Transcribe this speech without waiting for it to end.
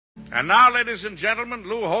And now, ladies and gentlemen,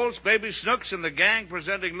 Lou Holtz, Baby Snooks, and the gang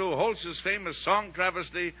presenting Lou Holtz's famous song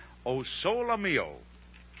travesty, O Sole Mio.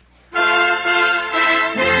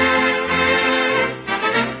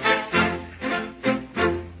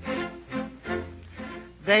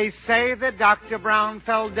 They say that Dr. Brown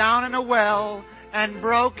fell down in a well and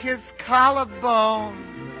broke his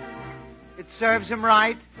collarbone. It serves him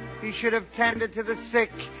right. He should have tended to the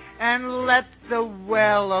sick and let the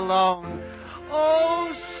well alone.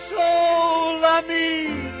 Oh, soul of me.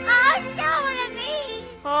 Oh, soul of me.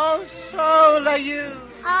 Oh, soul of you.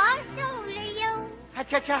 Oh, soul of you.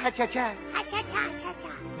 Ha-cha-cha, ha-cha-cha. Ha-cha-cha, ha-cha-cha.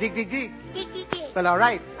 Dig, dig, dig. Dig, dig, dig. Well, all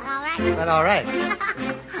right. All right. Well, all right.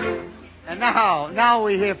 And now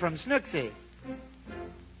we hear from Snooksy.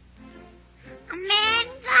 A man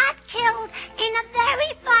got killed in a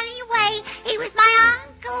very funny way. He was my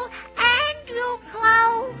Uncle Andrew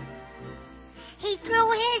Glow. He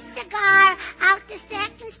threw his cigar out the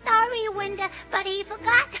second-story window, but he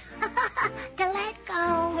forgot to let go.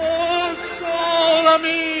 Oh, soul of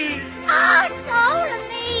me. Oh, soul of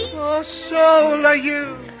me. Oh, soul of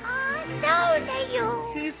you. Oh, soul of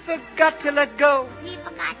you. He forgot to let go. He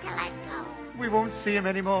forgot to let go. We won't see him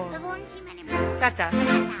anymore. We won't see him anymore. Ta-ta.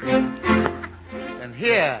 And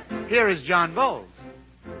here is John Boles.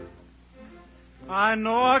 I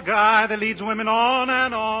know a guy that leads women on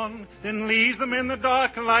and on, then leaves them in the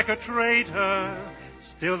dark like a traitor.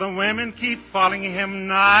 Still the women keep following him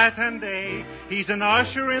night and day. He's an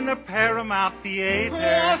usher in the Paramount Theater.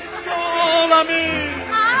 Oh, soul of me.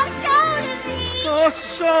 Oh, soul of me. Oh,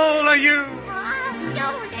 soul of you. Oh,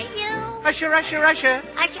 soul of you. Usher, usher, usher.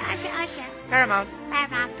 Usher, usher, usher. Paramount.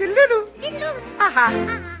 Paramount. Diddle-doo. Diddle-doo.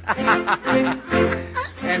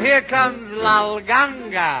 And here comes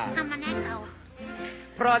Lalganga. I'm an echo.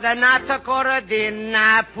 Prodanatsa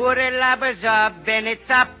korodina, pure labaza,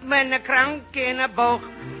 benitsap men krank in a book.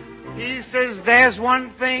 He says, there's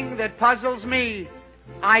one thing that puzzles me.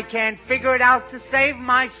 I can't figure it out to save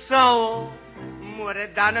my soul.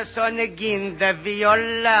 Muradana sonagin, the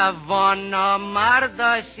viola, vona,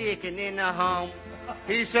 marda, shaken in a home.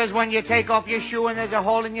 He says, when you take off your shoe and there's a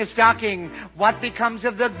hole in your stocking, what becomes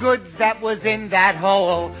of the goods that was in that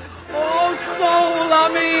hole? Oh, soul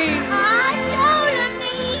of me. Oh, soul of me.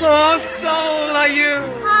 Oh, soul of you.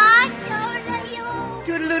 Oh, soul of you.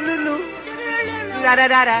 Toodle-loo-loo. Toodle-loo-loo.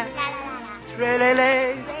 Da-da-da-da. La-la-la-la. Tre-le-le.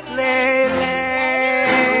 Le-le.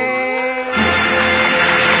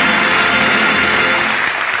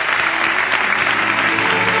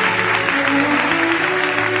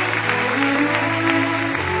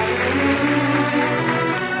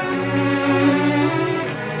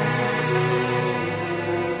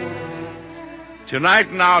 Tonight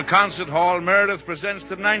in our concert hall, Meredith presents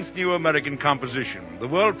the 9th new American composition, the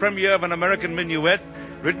world premiere of an American minuet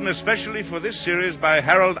written especially for this series by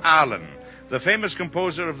Harold Arlen, the famous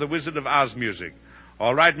composer of the Wizard of Oz music.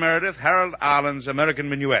 All right, Meredith, Harold Arlen's American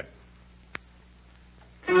minuet.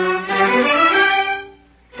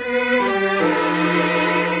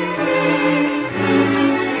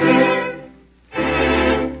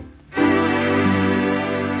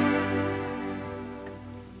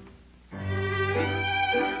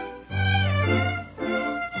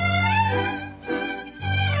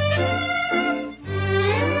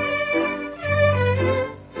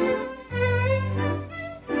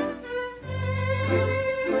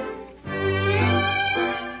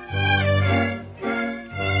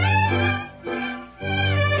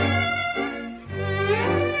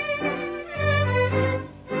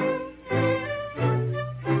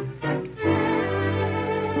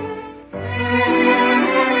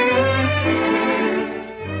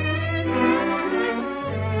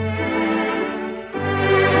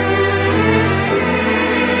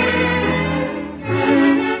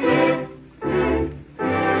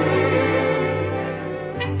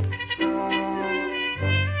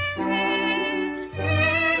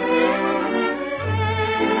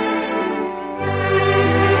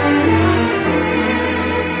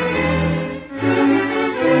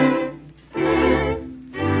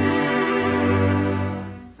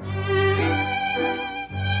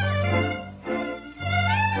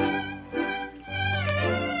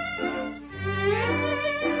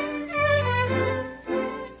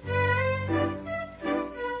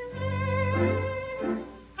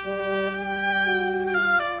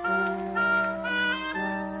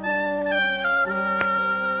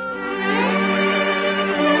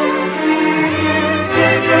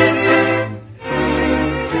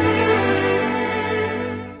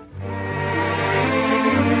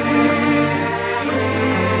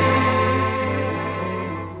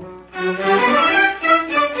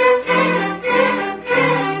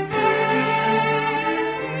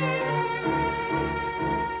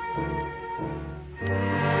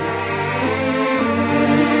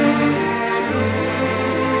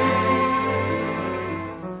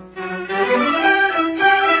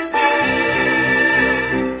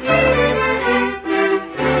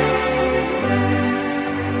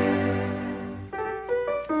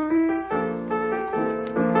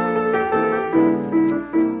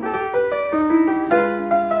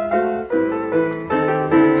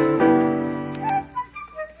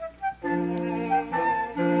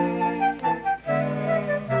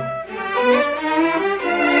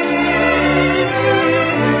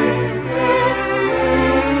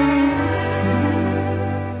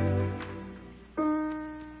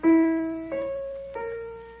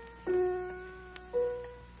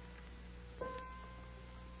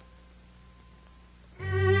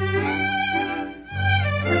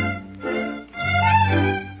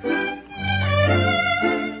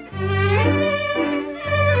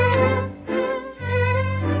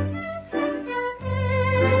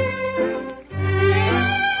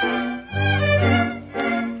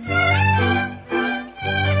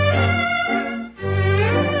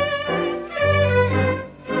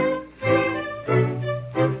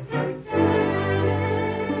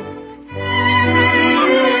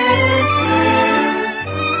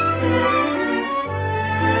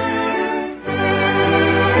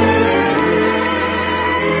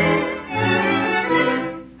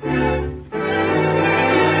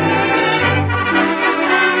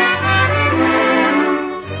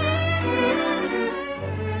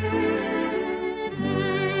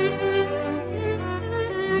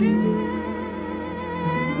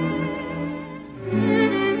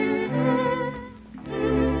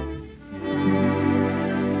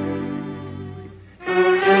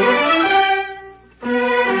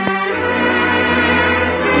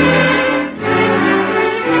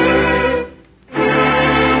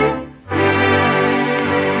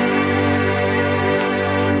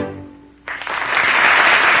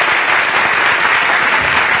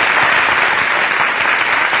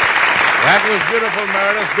 was beautiful,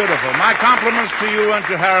 Meredith, beautiful. My compliments to you and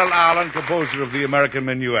to Harold Arlen, composer of the American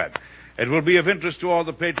Minuet. It will be of interest to all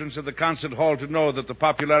the patrons of the concert hall to know that the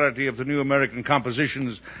popularity of the new American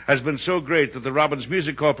compositions has been so great that the Robbins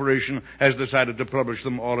Music Corporation has decided to publish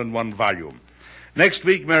them all in one volume. Next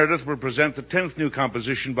week, Meredith will present the 10th new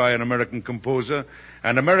composition by an American composer,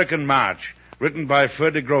 An American March, written by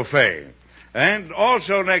Feu de Groffet. And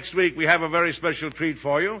also next week, we have a very special treat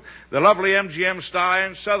for you. The lovely MGM star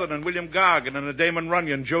Ann Southern and William Gargan and the Damon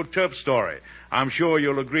Runyon Joe Turp story. I'm sure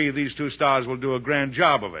you'll agree these two stars will do a grand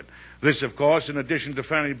job of it. This, of course, in addition to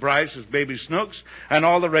Fanny Brice as Baby Snooks and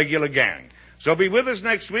all the regular gang. So be with us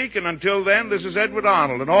next week, and until then, this is Edward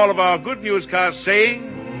Arnold and all of our good newscasts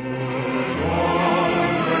saying...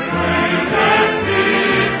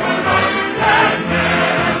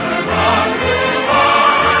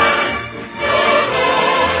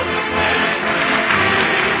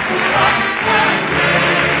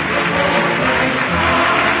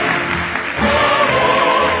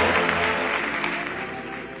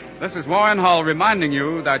 This is Warren Hull reminding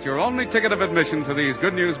you that your only ticket of admission to these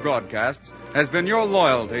good news broadcasts has been your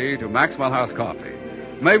loyalty to Maxwell House Coffee.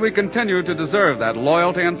 May we continue to deserve that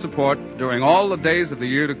loyalty and support during all the days of the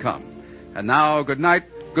year to come. And now, good night,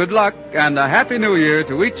 good luck, and a Happy New Year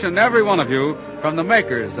to each and every one of you from the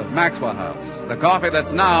makers of Maxwell House, the coffee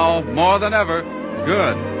that's now, more than ever,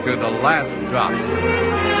 good to the last drop.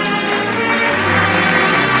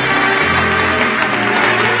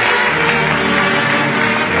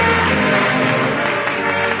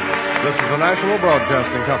 This is the National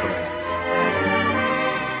Broadcasting Company.